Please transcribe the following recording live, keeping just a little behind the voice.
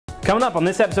Coming up on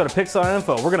this episode of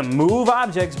Pixil.info, we're going to move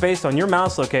objects based on your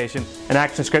mouse location in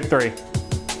ActionScript 3.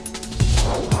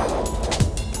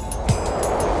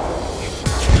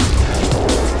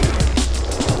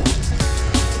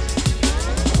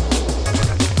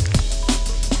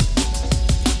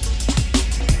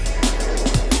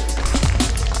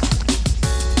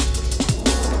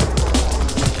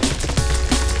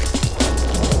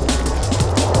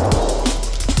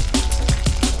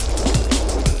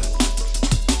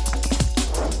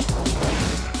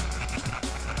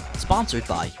 Sponsored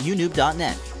by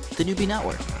unoob.net, the Newbie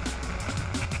Network.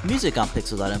 Music on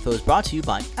Pixil.info is brought to you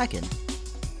by Ekin.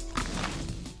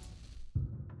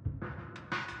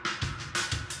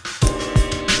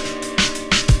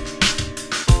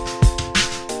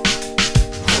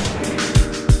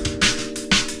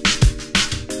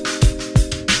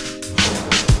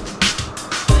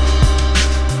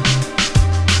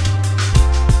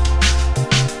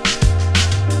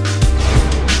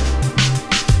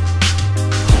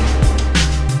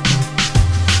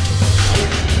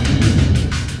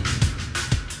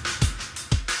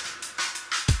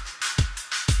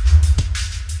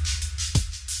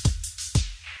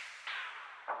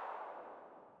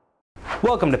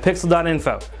 Welcome to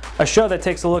Pixil.info, a show that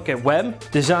takes a look at web,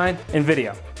 design, and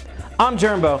video. I'm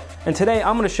Jernbo, and today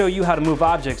I'm going to show you how to move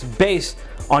objects based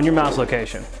on your mouse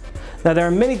location. Now there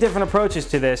are many different approaches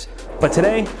to this, but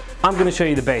today I'm going to show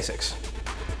you the basics.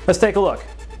 Let's take a look.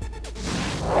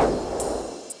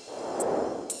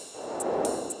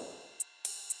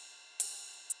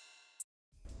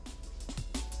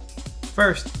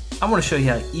 First, I want to show you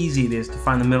how easy it is to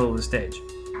find the middle of the stage.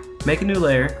 Make a new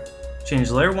layer,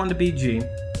 change layer 1 to BG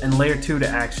and layer 2 to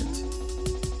Actions.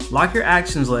 Lock your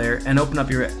Actions layer and open up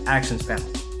your Actions panel.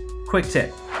 Quick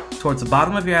tip, towards the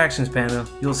bottom of your Actions panel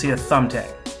you'll see a thumb tag.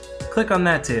 Click on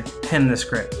that to pin the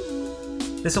script.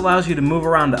 This allows you to move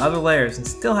around to other layers and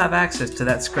still have access to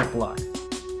that script block.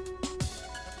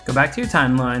 Go back to your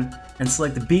timeline and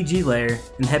select the BG layer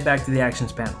and head back to the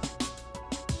Actions panel.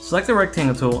 Select the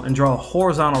rectangle tool and draw a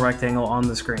horizontal rectangle on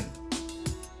the screen.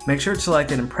 Make sure it's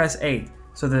selected and press 8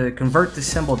 so the Convert to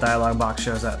Symbol dialog box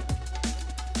shows up.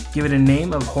 Give it a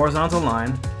name of horizontal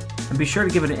line, and be sure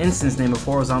to give it an instance name of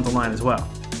horizontal line as well.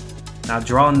 Now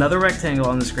draw another rectangle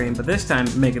on the screen, but this time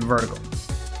make it vertical.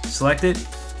 Select it,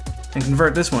 and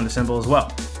convert this one to symbol as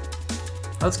well.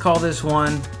 Let's call this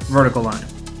one vertical line,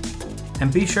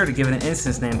 and be sure to give it an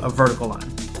instance name of vertical line.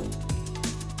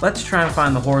 Let's try and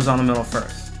find the horizontal middle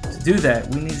first. To do that,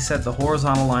 we need to set the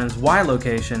horizontal line's Y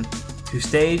location to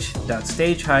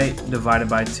stage.stageheight divided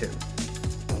by 2.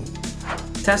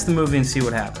 Test the movie and see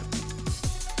what happens.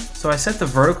 So I set the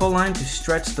vertical line to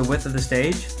stretch the width of the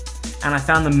stage, and I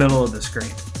found the middle of the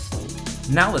screen.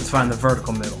 Now let's find the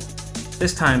vertical middle.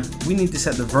 This time, we need to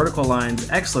set the vertical line's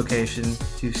X location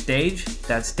to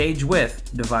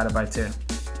stage.stagewidth divided by 2.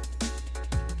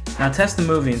 Now test the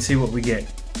movie and see what we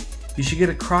get. You should get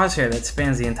a crosshair that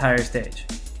spans the entire stage.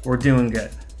 We're doing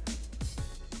good.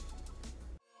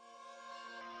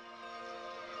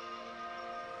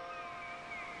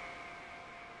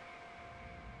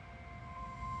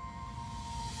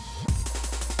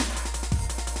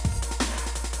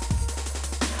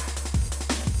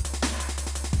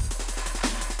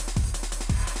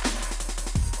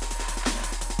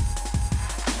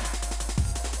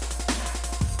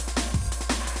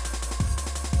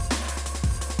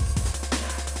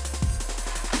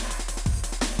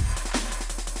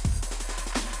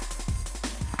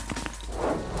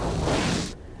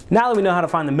 Now that we know how to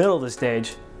find the middle of the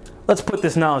stage, let's put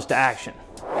this knowledge to action.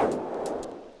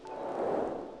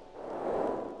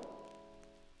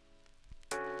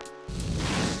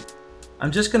 I'm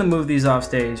just going to move these off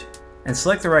stage and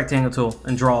select the rectangle tool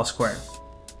and draw a square.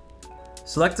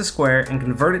 Select the square and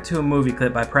convert it to a movie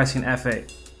clip by pressing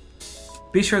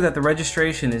F8. Be sure that the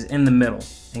registration is in the middle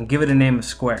and give it a name of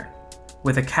square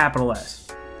with a capital S.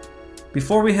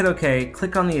 Before we hit OK,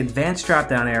 click on the Advanced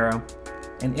drop-down arrow,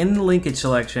 and in the linkage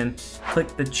selection,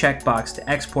 click the checkbox to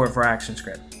export for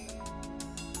ActionScript.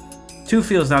 Two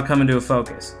fields now come into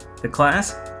focus, the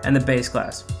class and the base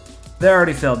class. They're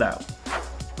already filled out,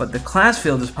 but the class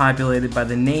field is populated by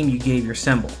the name you gave your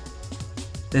symbol.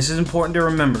 This is important to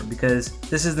remember because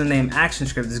this is the name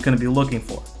ActionScript is going to be looking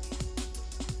for.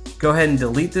 Go ahead and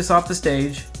delete this off the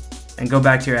stage and go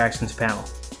back to your Actions panel.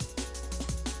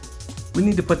 We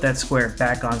need to put that square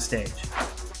back on stage.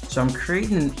 So I'm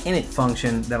creating an init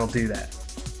function that'll do that.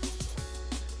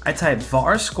 I type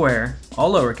var square,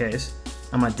 all lowercase,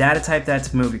 I'm going to data type that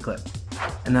to movie clip,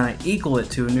 and then I equal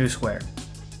it to a new square.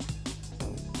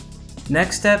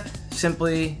 Next step,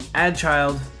 simply add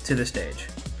child to the stage.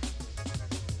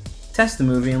 Test the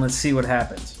movie and let's see what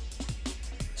happens.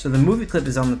 So the movie clip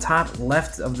is on the top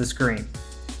left of the screen,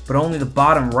 but only the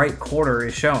bottom right quarter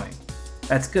is showing.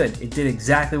 That's good, it did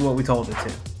exactly what we told it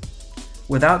to.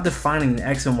 Without defining the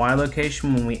X and Y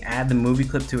location when we add the movie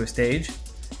clip to a stage,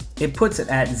 it puts it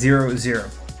at 0, 0,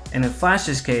 and in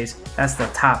Flash's case, that's the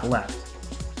top left.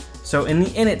 So in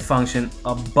the init function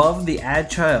above the add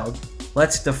child,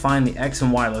 let's define the X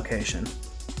and Y location.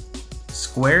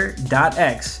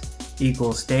 Square.x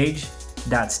equals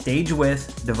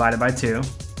stage.stagewidth divided by 2,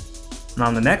 and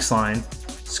on the next line,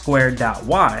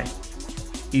 square.y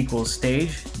equals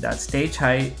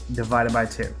stage.stageheight divided by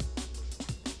 2.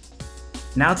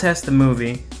 Now test the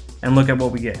movie and look at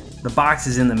what we get. The box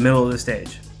is in the middle of the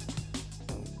stage.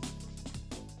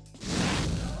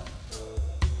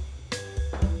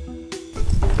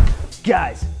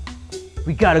 Guys,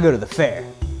 we gotta go to the fair.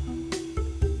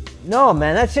 No,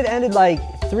 man, that shit ended like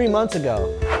 3 months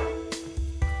ago.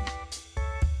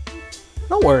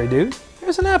 Don't worry, dude.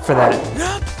 There's an app for that.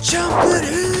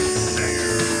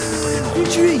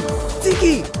 Featuring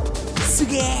Tiki,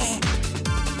 Suge,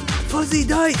 Fuzzy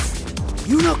Dice,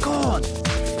 Unicorn,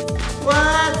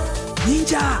 What?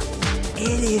 Ninja,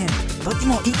 Alien, とって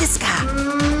もいいですか?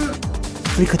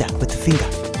 Flick that with the finger.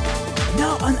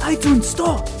 Now on iTunes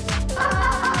Store.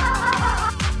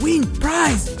 Win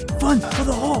prize, fun for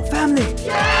the whole family.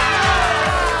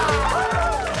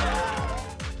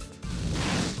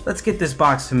 Let's get this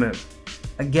box to move.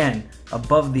 Again,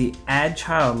 above the add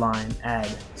child line, add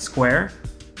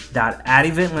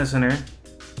square.addEventListener,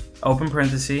 open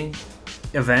parenthesis,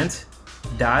 event,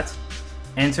 dot,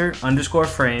 enter underscore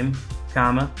frame,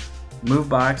 comma, move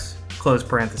box, close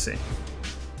parenthesis.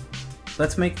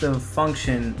 Let's make the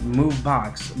function move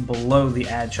box below the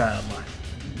add child line.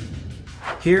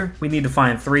 Here we need to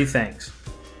find 3 things.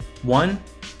 1,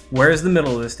 where is the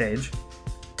middle of the stage?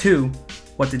 2,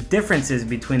 what the difference is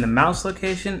between the mouse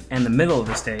location and the middle of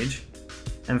the stage.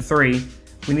 And 3,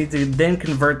 we need to then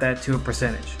convert that to a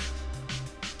percentage.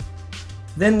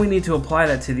 Then we need to apply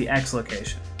that to the X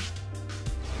location.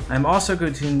 I'm also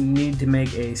going to need to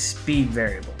make a speed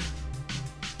variable.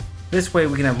 This way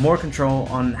we can have more control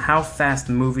on how fast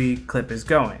the movie clip is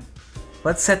going.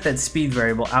 Let's set that speed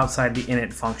variable outside the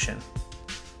init function.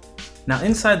 Now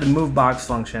inside the move box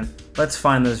function, let's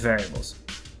find those variables.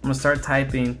 I'm going to start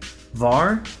typing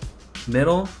var,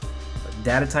 middle,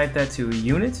 data type that to a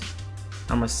unit.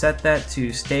 I'm going to set that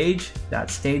to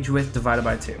stage.stagewidth divided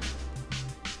by 2.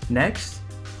 Next,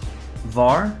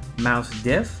 var, mouse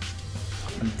diff,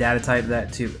 data type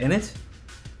that to init,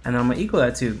 and then I'm going to equal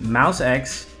that to mouse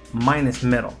x minus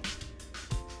middle.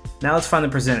 Now let's find the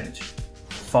percentage.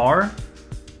 Var,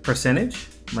 percentage,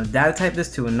 I'm going to data type this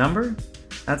to a number.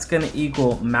 That's going to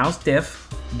equal mouse diff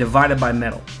divided by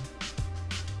middle.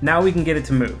 Now we can get it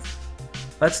to move.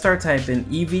 Let's start typing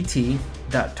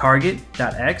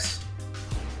evt.target.x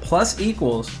plus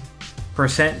equals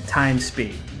percent times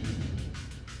speed.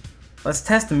 Let's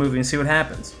test the movie and see what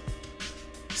happens.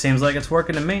 Seems like it's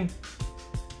working to me.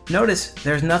 Notice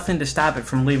there's nothing to stop it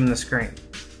from leaving the screen.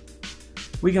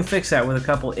 We can fix that with a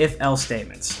couple if-else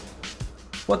statements.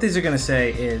 What these are going to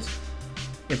say is,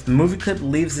 if the movie clip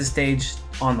leaves the stage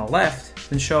on the left,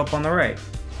 then show up on the right.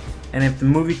 And if the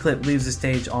movie clip leaves the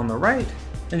stage on the right,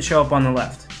 then show up on the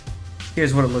left.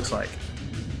 Here's what it looks like.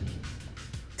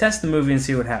 Test the movie and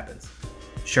see what happens.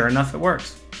 Sure enough, it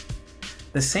works.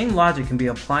 The same logic can be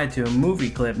applied to a movie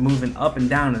clip moving up and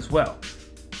down as well.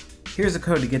 Here's the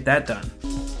code to get that done.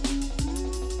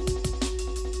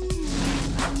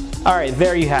 Alright,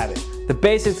 there you have it. The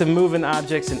basics of moving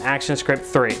objects in ActionScript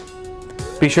 3.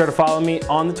 Be sure to follow me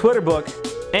on the Twitter book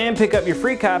and pick up your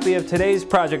free copy of today's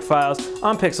project files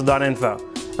on Pixil.info.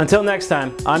 Until next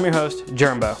time, I'm your host,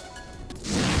 Germbo.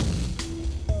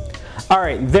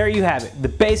 Alright, there you have it. The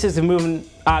basics of moving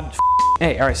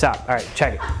Hey, alright, stop. Alright,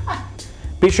 check it.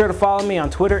 Be sure to follow me on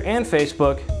Twitter and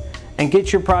Facebook and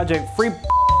get your project free.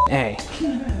 Hey.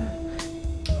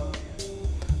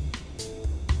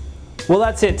 Well,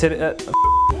 that's it today.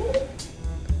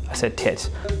 I said tits.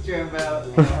 Germbo.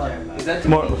 Is that too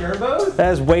many Germbos?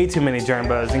 That is way too many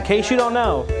Germbos. In case you don't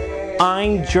know,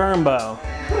 I'm Germbo.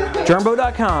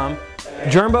 Germbo.com,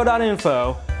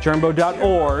 Germbo.info,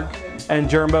 Germbo.org, and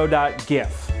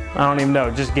Germbo.gif. I don't even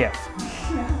know, just GIF.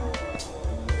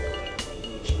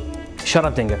 Shut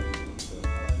up, Dingo.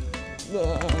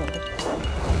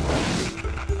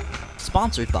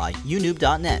 Sponsored by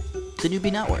unoob.net, the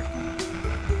Newbie Network.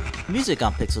 Music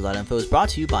on Pixil.info is brought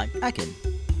to you by Ekin.